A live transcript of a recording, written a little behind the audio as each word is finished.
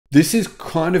This is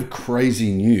kind of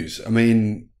crazy news. I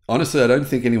mean, honestly, I don't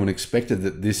think anyone expected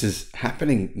that this is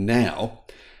happening now.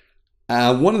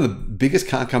 One of the biggest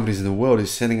car companies in the world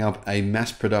is setting up a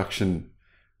mass production,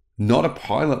 not a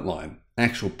pilot line,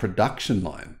 actual production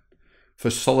line for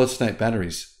solid state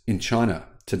batteries in China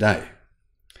today.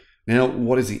 Now,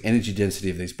 what is the energy density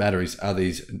of these batteries? Are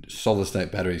these solid state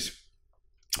batteries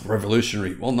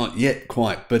revolutionary? Well, not yet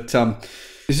quite, but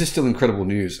this is still incredible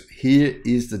news. Here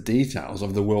is the details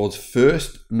of the world's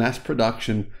first mass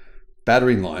production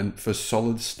battery line for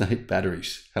solid state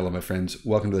batteries. Hello, my friends.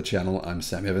 Welcome to the channel. I'm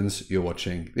Sam Evans. You're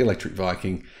watching the Electric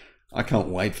Viking. I can't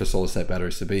wait for solid state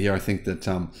batteries to be here. I think that it's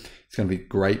going to be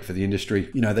great for the industry.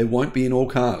 You know, they won't be in all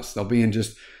cars. They'll be in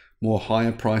just more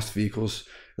higher priced vehicles,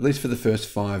 at least for the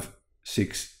first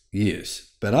 5-6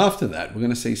 years. But after that, we're going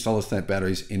to see solid state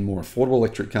batteries in more affordable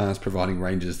electric cars, providing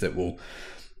ranges that will,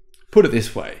 put it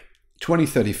this way,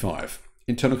 2035,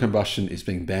 internal combustion is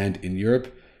being banned in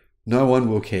Europe. No one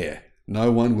will care.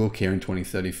 No one will care in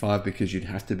 2035 because you'd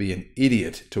have to be an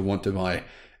idiot to want to buy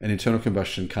an internal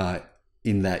combustion car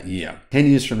in that year. 10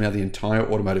 years from now, the entire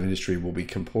automotive industry will be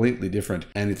completely different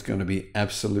and it's going to be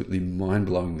absolutely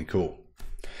mind-blowingly cool.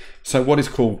 So what is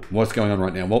cool? What's going on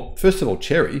right now? Well, first of all,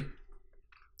 Chery,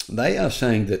 they are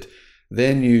saying that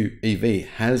their new EV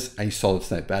has a solid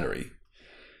state battery.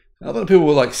 A lot of people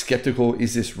were like skeptical,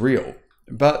 is this real?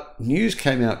 But news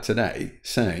came out today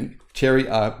saying Chery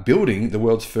are building the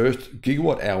world's first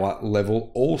gigawatt hour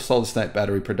level all solid state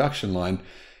battery production line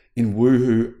in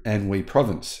Wuhu, Anhui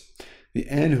province. The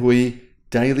Anhui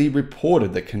Daily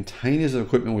reported that containers of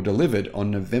equipment were delivered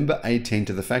on November 18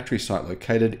 to the factory site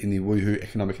located in the Wuhu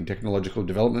Economic and Technological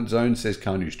Development Zone, says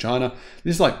Car News China.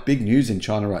 This is like big news in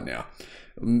China right now.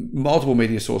 Multiple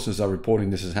media sources are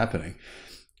reporting this is happening.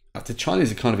 The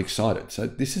Chinese are kind of excited. So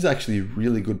this is actually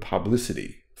really good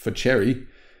publicity for Chery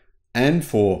and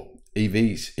for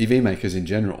EVs, EV makers in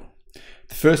general.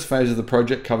 The first phase of the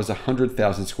project covers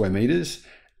 100,000 square meters,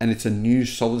 and it's a new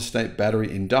solid state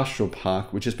battery industrial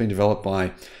park, which has been developed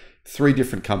by 3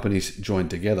 different companies joined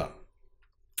together.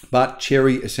 But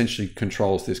Chery essentially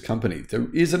controls this company. There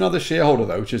is another shareholder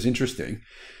though, which is interesting,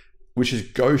 which is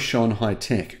Goshon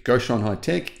High-Tech. Goshon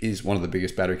High-Tech is one of the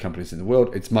biggest battery companies in the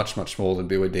world. It's much, much smaller than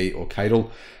BYD or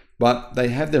CATL, but they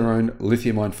have their own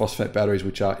lithium iron phosphate batteries,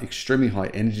 which are extremely high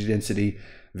energy density,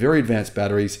 very advanced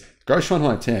batteries. Goshon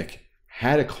High-Tech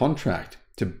had a contract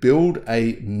to build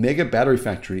a mega battery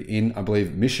factory in, I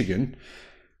believe, Michigan.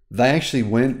 They actually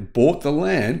went, bought the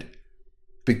land,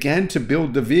 began to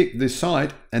build the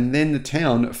site, and then the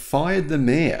town fired the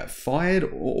mayor,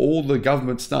 fired all the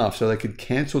government staff so they could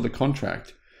cancel the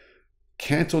contract,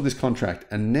 cancel this contract.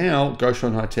 And now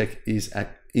Goshon High-Tech is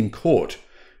in court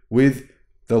with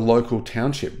the local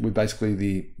township, with basically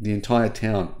the entire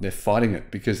town. They're fighting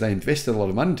it because they invested a lot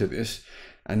of money into this,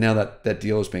 and now that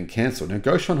deal has been cancelled. Now,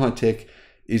 Goshon High-Tech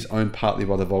is owned partly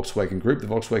by the Volkswagen Group. The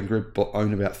Volkswagen Group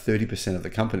own about 30% of the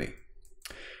company.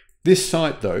 This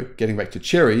site, though, getting back to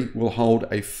Chery, will hold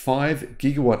a 5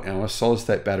 gigawatt hour solid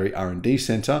state battery R&D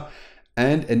center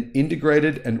and an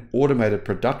integrated and automated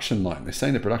production line. They're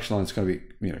saying the production line is going to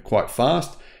be, quite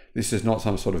fast. This is not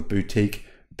some sort of boutique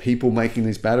people making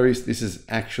these batteries. This is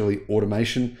actually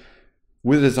automation.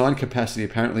 With a design capacity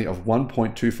apparently of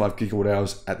 1.25 gigawatt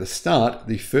hours at the start,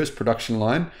 the first production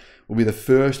line will be the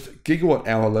first gigawatt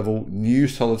hour level new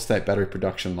solid state battery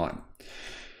production line.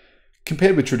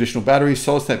 Compared with traditional batteries,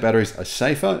 solid state batteries are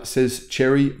safer, says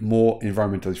Chery, more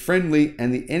environmentally friendly,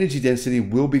 and the energy density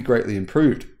will be greatly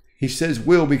improved. He says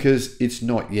will because it's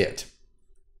not yet.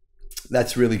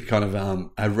 That's really kind of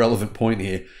a relevant point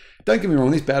here. Don't get me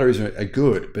wrong, these batteries are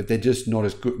good, but they're just not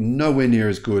as good, nowhere near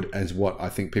as good as what I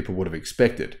think people would have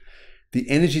expected. The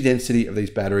energy density of these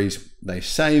batteries, they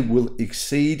say, will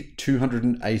exceed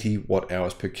 280 watt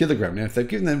hours per kilogram. Now, if they've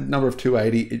given the number of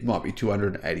 280, it might be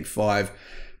 285.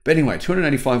 But anyway,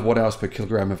 285 watt hours per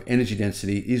kilogram of energy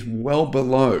density is well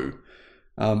below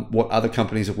what other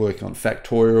companies are working on.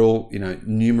 Factorial,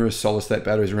 numerous solid state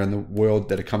batteries around the world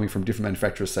that are coming from different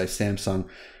manufacturers, say Samsung,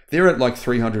 they're at like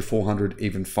 300, 400,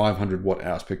 even 500 watt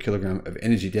hours per kilogram of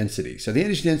energy density. So the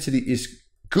energy density is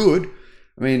good.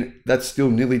 I mean, that's still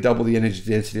nearly double the energy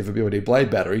density of a BYD Blade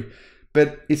battery,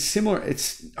 but it's similar.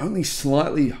 It's only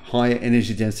slightly higher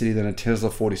energy density than a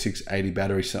Tesla 4680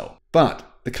 battery cell. But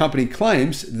the company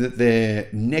claims that their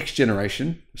next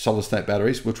generation solid state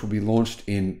batteries, which will be launched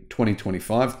in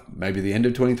 2025, maybe the end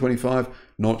of 2025,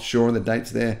 not sure on the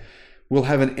dates there, will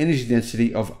have an energy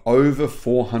density of over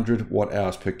 400 watt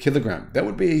hours per kilogram. That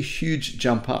would be a huge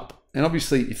jump up. And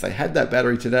obviously, if they had that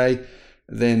battery today,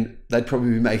 then they'd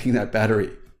probably be making that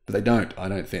battery, but they don't, I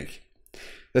don't think.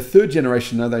 The third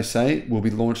generation, though, they say, will be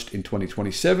launched in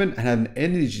 2027 and have an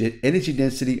energy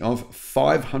density of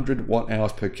 500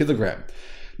 watt-hours per kilogram.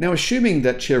 Now, assuming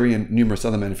that Chery and numerous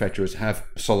other manufacturers have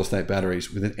solid-state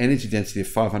batteries with an energy density of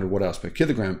 500 watt-hours per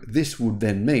kilogram, this would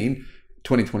then mean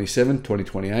 2027,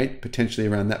 2028, potentially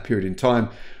around that period in time,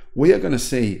 we are going to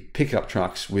see pickup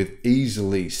trucks with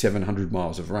easily 700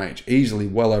 miles of range, easily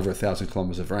well over 1,000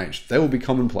 kilometers of range. They will be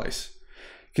commonplace.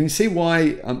 Can you see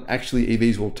why actually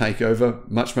EVs will take over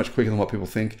much, much quicker than what people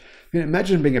think? I mean,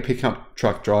 imagine being a pickup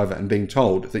truck driver and being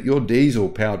told that your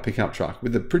diesel-powered pickup truck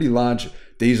with a pretty large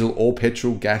diesel or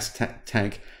petrol gas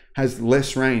tank has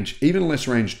less range, even less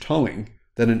range towing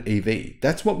than an EV.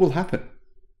 That's what will happen.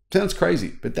 Sounds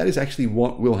crazy, but that is actually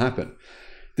what will happen.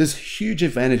 There's huge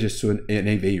advantages to an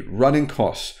EV: running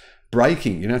costs,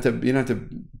 braking. You don't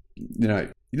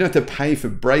have to pay for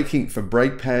braking, for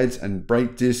brake pads and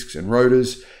brake discs and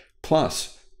rotors.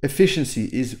 Plus, efficiency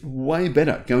is way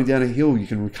better. Going down a hill, you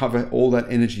can recover all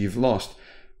that energy you've lost.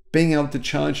 Being able to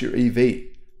charge your EV.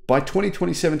 By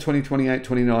 2027, 2028,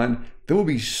 29, there will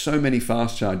be so many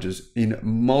fast chargers in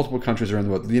multiple countries around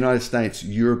the world. The United States,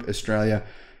 Europe, Australia,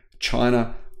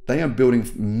 China. They are building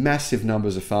massive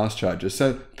numbers of fast chargers.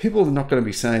 So people are not going to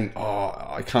be saying, oh,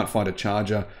 I can't find a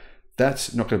charger.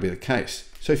 That's not going to be the case.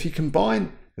 So if you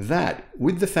combine that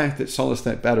with the fact that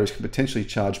solid-state batteries can potentially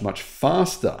charge much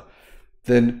faster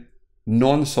than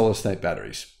non-solid state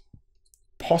batteries,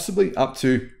 possibly up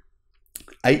to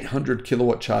 800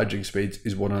 kilowatt charging speeds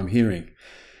is what I'm hearing,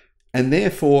 and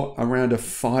therefore around a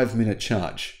 5-minute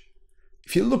charge.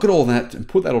 If you look at all that and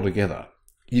put that all together,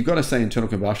 you've got to say internal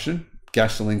combustion,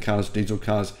 gasoline cars, diesel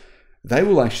cars, they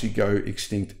will actually go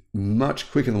extinct much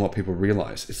quicker than what people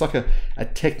realize. It's like a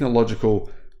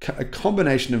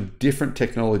combination of different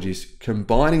technologies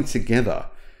combining together.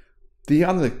 The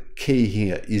other key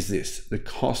here is this: the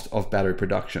cost of battery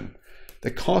production.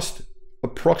 The cost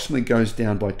approximately goes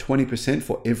down by 20%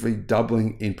 for every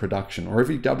doubling in production or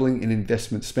every doubling in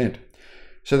investment spent.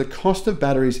 So the cost of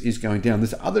batteries is going down.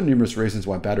 There's other numerous reasons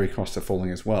why battery costs are falling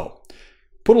as well.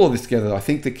 Put all of this together, I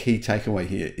think the key takeaway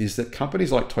here is that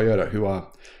companies like Toyota, who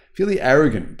are fairly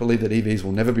arrogant, believe that EVs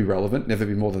will never be relevant, never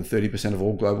be more than 30% of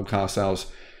all global car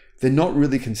sales. They're not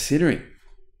really considering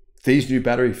these new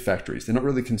battery factories. They're not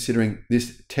really considering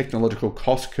this technological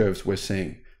cost curves we're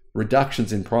seeing,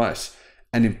 reductions in price,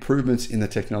 and improvements in the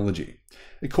technology.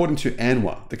 According to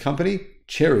Anwar, the company,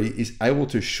 Chery, is able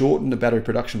to shorten the battery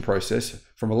production process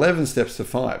from 11 steps to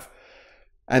 5.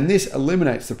 And this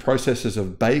eliminates the processes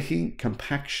of baking,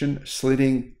 compaction,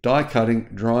 slitting, die cutting,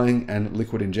 drying, and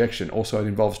liquid injection. Also, it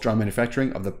involves dry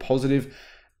manufacturing of the positive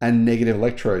and negative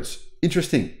electrodes.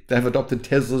 Interesting, they have adopted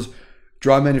Tesla's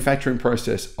dry manufacturing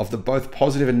process of the both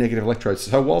positive and negative electrodes.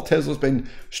 So while Tesla's been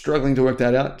struggling to work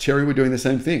that out, Chery were doing the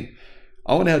same thing.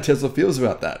 I wonder how Tesla feels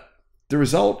about that. The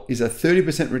result is a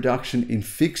 30% reduction in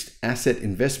fixed asset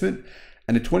investment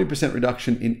and a 20%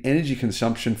 reduction in energy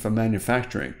consumption for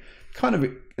manufacturing. Kind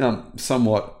of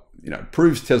somewhat,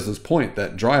 proves Tesla's point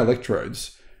that dry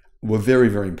electrodes were very,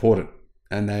 very important,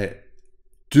 and they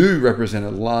do represent a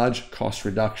large cost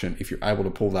reduction if you're able to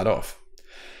pull that off.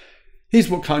 Here's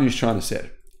what Car News China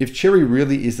said: if Chery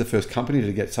really is the first company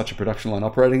to get such a production line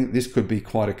operating, this could be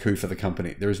quite a coup for the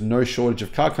company. There is no shortage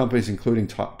of car companies, including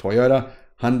Toyota,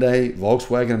 Hyundai,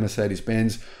 Volkswagen, and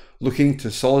Mercedes-Benz, looking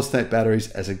to solid-state batteries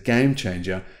as a game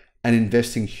changer and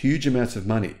investing huge amounts of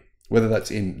money, whether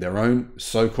that's in their own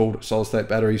so-called solid-state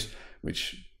batteries,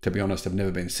 which, to be honest, have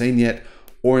never been seen yet,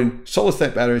 or in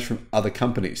solid-state batteries from other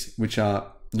companies, which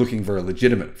are looking very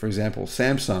legitimate. For example,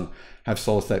 Samsung have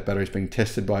solid-state batteries being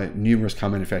tested by numerous car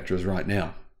manufacturers right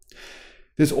now.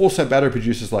 There's also battery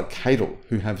producers like CATL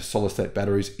who have solid-state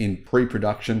batteries in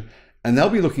pre-production, and they'll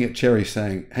be looking at Chery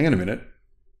saying, hang on a minute,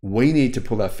 we need to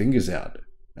pull our fingers out.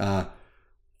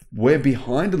 We're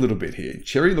behind a little bit here.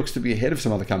 Chery looks to be ahead of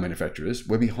some other car manufacturers.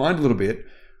 We're behind a little bit.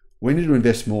 We need to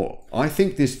invest more. I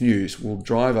think this news will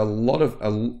drive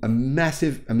a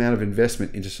massive amount of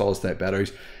investment into solid-state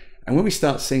batteries. And when we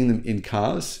start seeing them in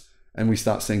cars and we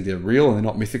start seeing they're real and they're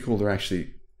not mythical,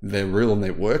 they're real and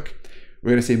they work,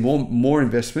 we're going to see more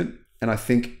investment. And I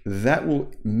think that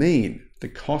will mean the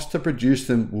cost to produce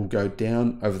them will go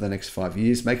down over the next 5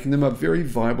 years, making them a very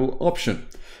viable option.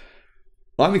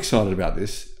 I'm excited about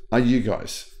this. Are you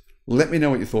guys? Let me know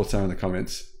what your thoughts are in the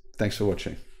comments. Thanks for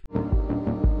watching.